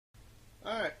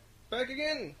back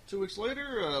again. 2 weeks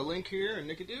later, Link here and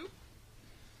Nicky Doo.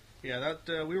 Yeah,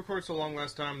 that we recorded so long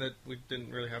last time that we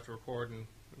didn't really have to record, and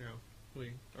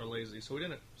we are lazy, so we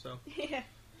didn't. So yeah.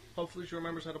 Hopefully she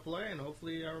remembers how to play, and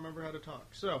hopefully I remember how to talk.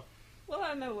 So. Well, I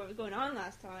remember what was going on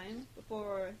last time.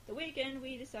 Before the weekend,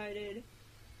 we decided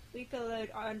we followed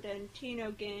our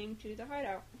Dentino gang to the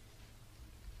hideout.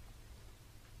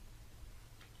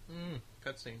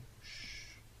 Cutscene.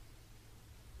 Shh.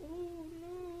 Oh no.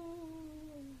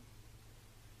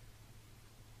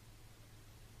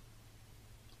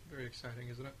 Very exciting,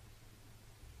 isn't it?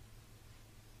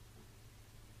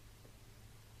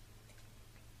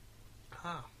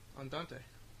 Ah, Andante.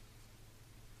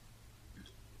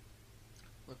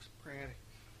 Looks pretty.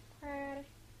 Pretty.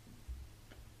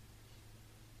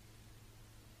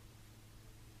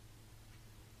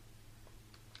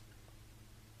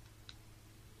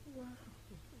 Wow.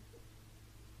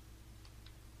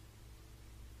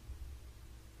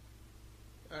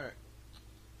 Alright.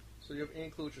 So you have any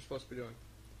clue what you're supposed to be doing?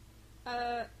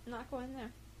 Not going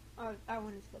there. I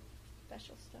wanted to look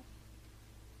special stuff.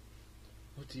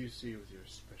 What do you see with your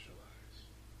special eyes?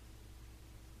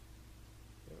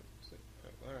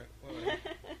 Alright,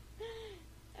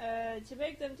 well, to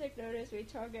make them take notice, we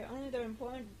target only the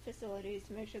important facilities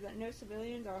to make sure that no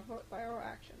civilians are hurt by our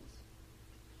actions.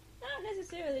 Not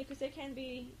necessarily, because they can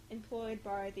be employed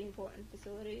by the important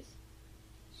facilities.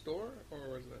 Store or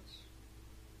residence?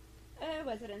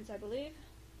 Residents, I believe.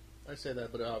 I say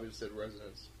that, but I obviously said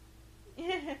residence.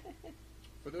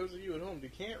 For those of you at home who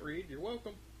can't read, you're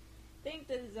welcome. I think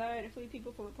the desire to free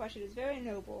people from oppression is very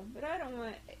noble, but I don't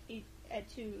want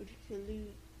Etude to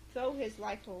throw his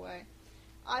life away.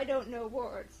 I don't know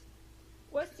words.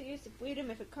 What's the use of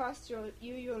freedom if it costs you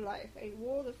your life? A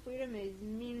world of freedom is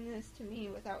meaningless to me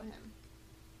without him.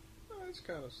 Well, that's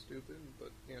kind of stupid,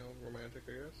 but, romantic,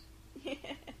 I guess.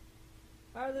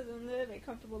 Rather than live a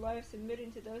comfortable life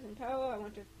submitting to those in power, I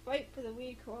want to fight for the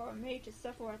weak who are made to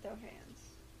suffer at their hands.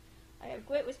 I have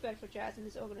great respect for Jazz and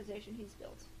this organization he's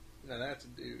built. Now that's a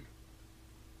dude.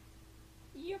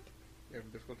 Yep. You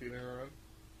have difficulty in her run?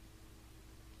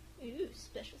 Ooh,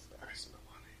 special stuff. I smell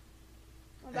honey.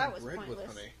 Well, that was bread pointless.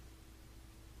 with honey.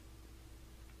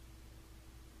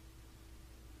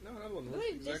 No, another one I looks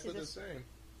believe this exactly the is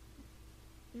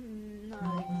same.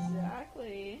 Not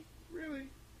exactly. Really?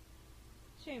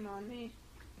 Shame on me.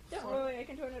 Don't Fuck. worry, I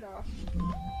can turn it off.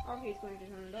 Or he's going to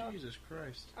turn it off. Jesus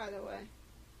Christ. Either way.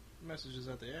 Messages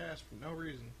that they asked for no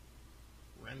reason.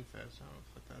 Renfest, I don't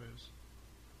know what that is.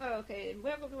 Oh, okay.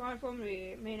 Weapon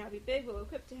formula may not be big, but we're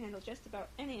equipped to handle just about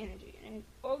any energy. In an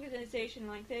organization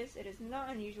like this, it is not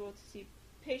unusual to see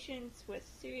patients with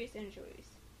serious injuries.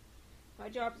 My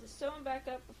job is to sew them back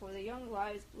up before the young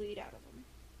lives bleed out of them.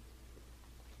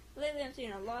 Lately, I'm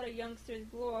seeing a lot of youngsters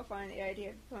glorifying the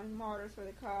idea of becoming martyrs for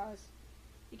the cause.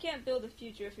 You can't build a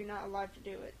future if you're not alive to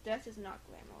do it. Death is not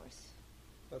glamorous.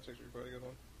 That's actually quite a good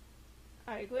one.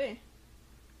 I agree.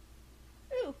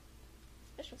 Ooh,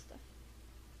 special stuff.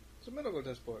 It's a medical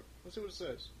test book. Let's see what it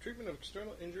says. Treatment of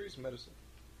external injuries, medicine.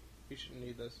 You shouldn't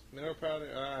need this. Mineral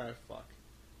powder, fuck.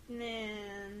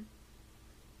 Man.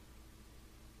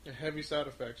 Heavy side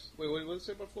effects. Wait, what did it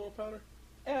say about floral powder?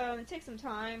 It takes some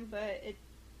time, but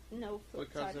no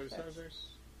What side causes effects. side effects?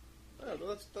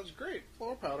 Oh, that's great.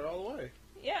 Floral powder all the way.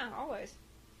 Yeah, always.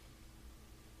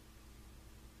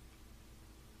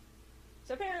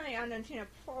 So apparently Andantino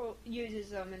uses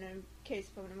them in a case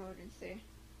of an emergency.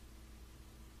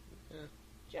 Yeah.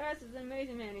 Jazz is an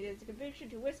amazing man. He has the conviction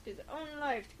to risk his own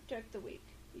life to protect the weak.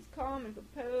 He's calm and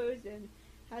composed and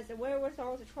has the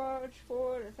wherewithal to charge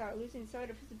forward without losing sight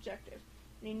of his objective.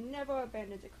 And he never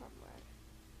abandons a comrade.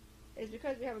 It is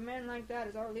because we have a man like that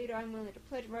as our leader I'm willing to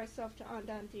pledge myself to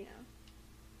Andantino.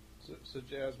 So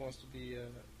Jazz wants to be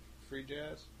free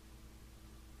Jazz?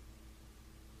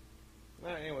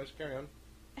 Alright, anyways, carry on.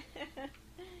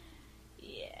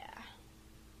 Yeah.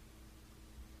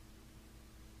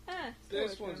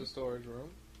 This Storage one's a room. storage room.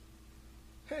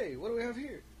 Hey, what do we have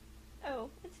here? Oh,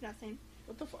 it's nothing.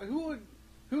 What the fuck? Who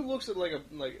looks at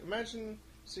imagine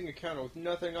seeing a counter with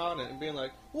nothing on it and being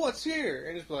like, what's here?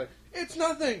 And just be like, it's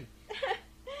nothing!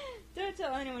 Don't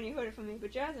tell anyone you heard it from me,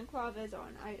 but Jazz and Claves are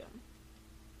an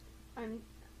item.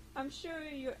 I'm sure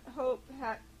you hope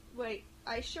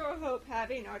I sure hope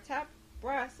having our tap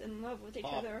brass in love with each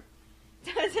other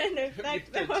doesn't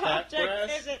affect The the tap brass?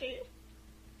 objectivity.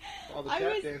 All the I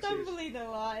tap was dancers. stumbling a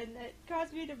lot, and it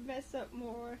caused me to mess up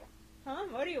more. Huh?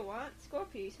 What do you want? Score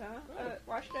piece, huh? Oh,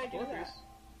 why should I do score that? piece.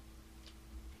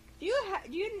 Do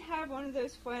you didn't have one of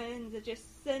those friends that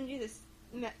just send you this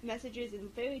messages in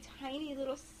very tiny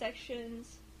little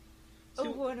sections See,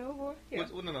 over and over? Yeah.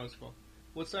 No, it's cool.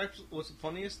 What's the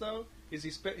funniest though is he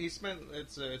spent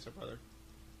it's a brother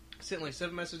sent like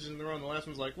 7 messages in a row, and the last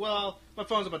one's like, "Well, my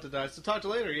phone's about to die, so talk to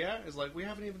you later." Yeah, it's like we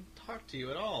haven't even talked to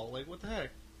you at all. Like, what the heck?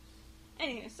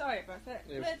 Anyway, sorry about that.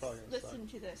 It was Let's probably gonna listen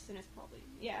to this, and it's probably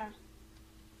yeah.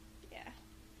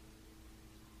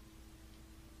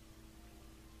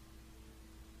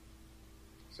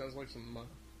 Sounds like some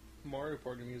Mario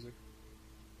Party music.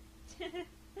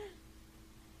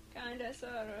 Kinda,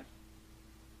 sorta.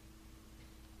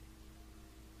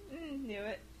 Knew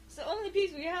it. It's the only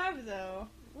piece we have, though.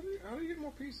 How do you get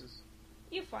more pieces?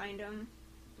 You find them.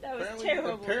 That was Apparently-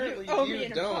 terrible. apparently you owe you me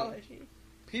an don't. apology.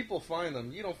 People find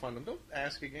them. You don't find them. Don't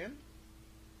ask again.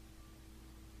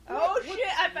 Oh What?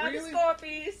 shit! I found Really? the score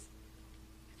piece.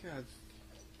 God,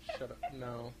 shut up.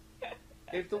 No.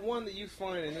 If the one that you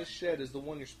find in this shed is the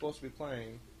one you're supposed to be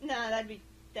playing, Nah, that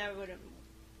would have.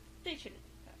 They shouldn't.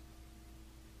 Do that.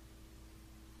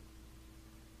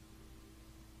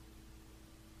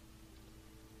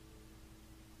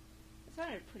 It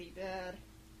sounded pretty bad.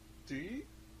 D?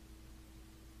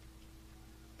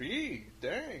 B?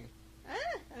 Dang.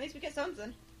 At least we get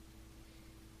something.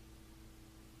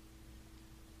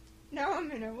 Now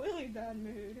I'm in a really bad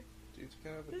mood. Dude's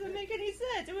kind of a Doesn't dick. make any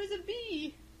sense. It was a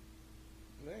B.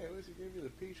 Hey, at least he gave you the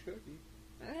peach cookie.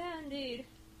 Yeah, indeed.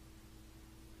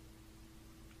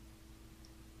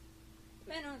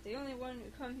 Men aren't the only one who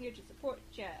come here to support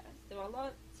jazz. There are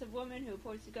lots of women who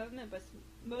oppose the government, but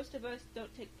most of us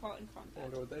don't take part in I combat.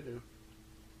 wonder what they do.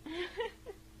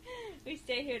 We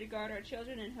stay here to guard our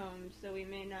children and homes, so we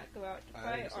may not go out to I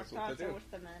fight. guess Our that's what thoughts they are do.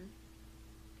 with the men.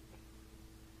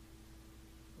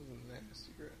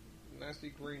 Nasty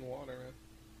green water, man.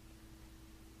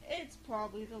 It's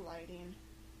probably the lighting.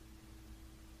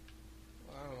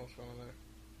 I don't know what's going on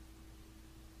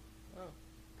there.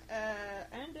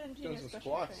 And Doing engineer some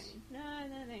special squats. training.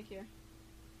 No, thank you.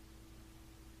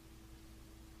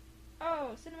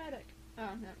 Oh, cinematic.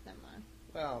 Oh, no, never mind.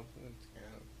 Well, it's kind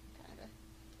of... Kinda.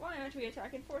 Why aren't we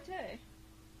attacking Forte?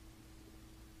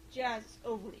 Jazz is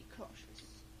overly cautious.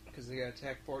 Because they gotta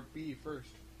attack Fort B first.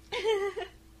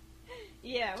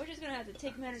 Yeah, we're just gonna have to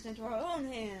take matters into our own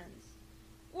hands.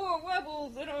 We're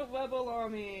rebels in a rebel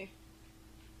army.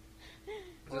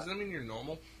 Does that mean you're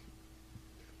normal?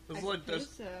 I That's like suppose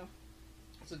so.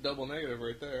 that's a double negative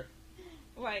right there.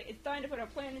 Right, it's time to put our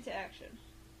plan into action.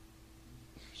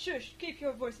 Shush, keep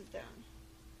your voices down.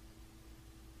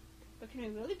 But can we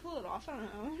really pull it off on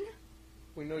our own?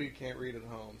 We know you can't read at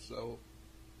home, so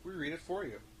we read it for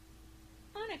you.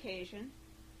 On occasion.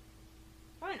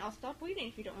 Fine, I'll stop reading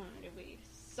if you don't want me to read.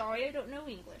 Sorry, I don't know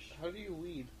English. How do you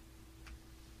weed?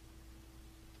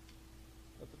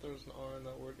 I thought there was an R in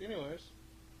that word. Anyways,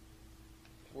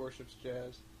 worships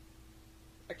jazz.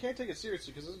 I can't take it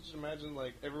seriously because I just imagine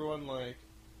like everyone like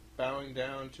bowing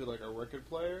down to like a record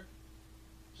player,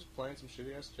 just playing some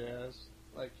shitty ass jazz.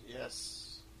 Like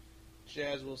yes,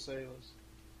 jazz will save us.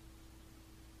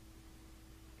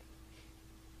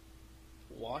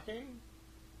 Walking?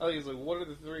 I think it's like, what are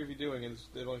the three of you doing? And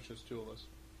it only shows 2 of us.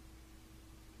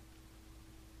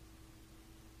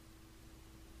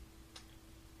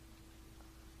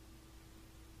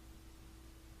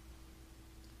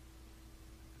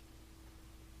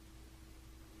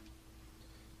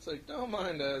 It's like, don't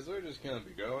mind us, we're just gonna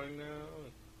be going now.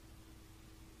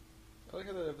 I like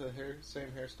how they have the same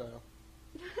hairstyle.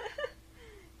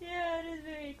 Yeah, it is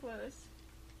very close.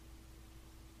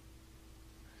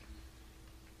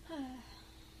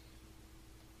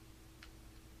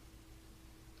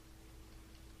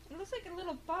 It looks like a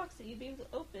little box that you'd be able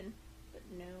to open, but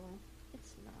no,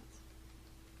 it's not.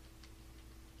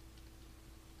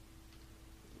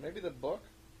 Maybe the book?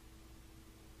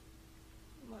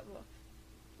 What book?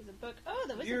 There's a book. Oh,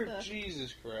 there was Dear a book.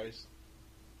 Jesus Christ.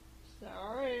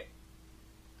 Sorry.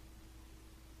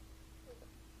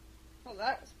 Well,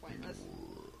 that was pointless.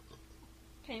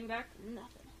 Came back from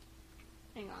nothing.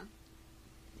 Hang on.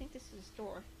 I think this is a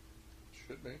store.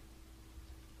 Should be.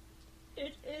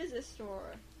 It is a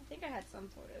store. I think I had some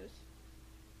photos.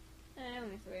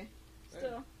 Only 3.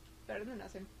 Still, better than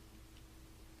nothing.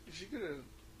 You should get a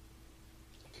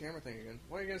camera thing again.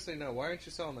 Why are you gonna say no? Why aren't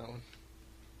you selling that one?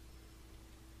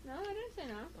 No, I didn't say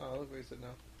no. Oh, look what you said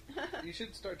no. You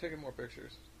should start taking more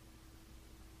pictures.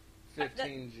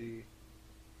 15G.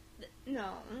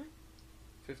 No.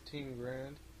 15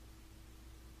 grand.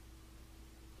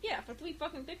 Yeah, for 3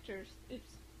 fucking pictures.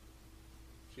 Oops.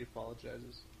 She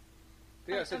apologizes.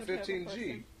 But yeah, I said I'm a terrible 15G.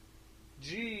 person.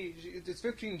 It's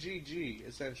 15GG,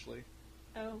 essentially.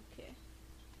 Okay.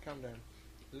 Calm down.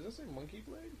 Does that say monkey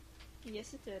blade?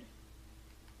 Yes, it did.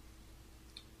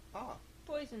 Ah.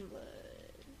 Poison blood.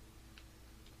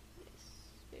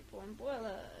 Yes. People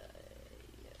umbrella.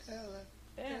 Yes. Ella.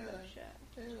 Bamboo Ella. shot.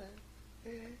 Ella.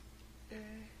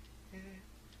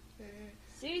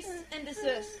 Cease and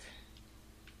desist.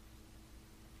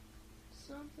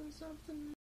 Something.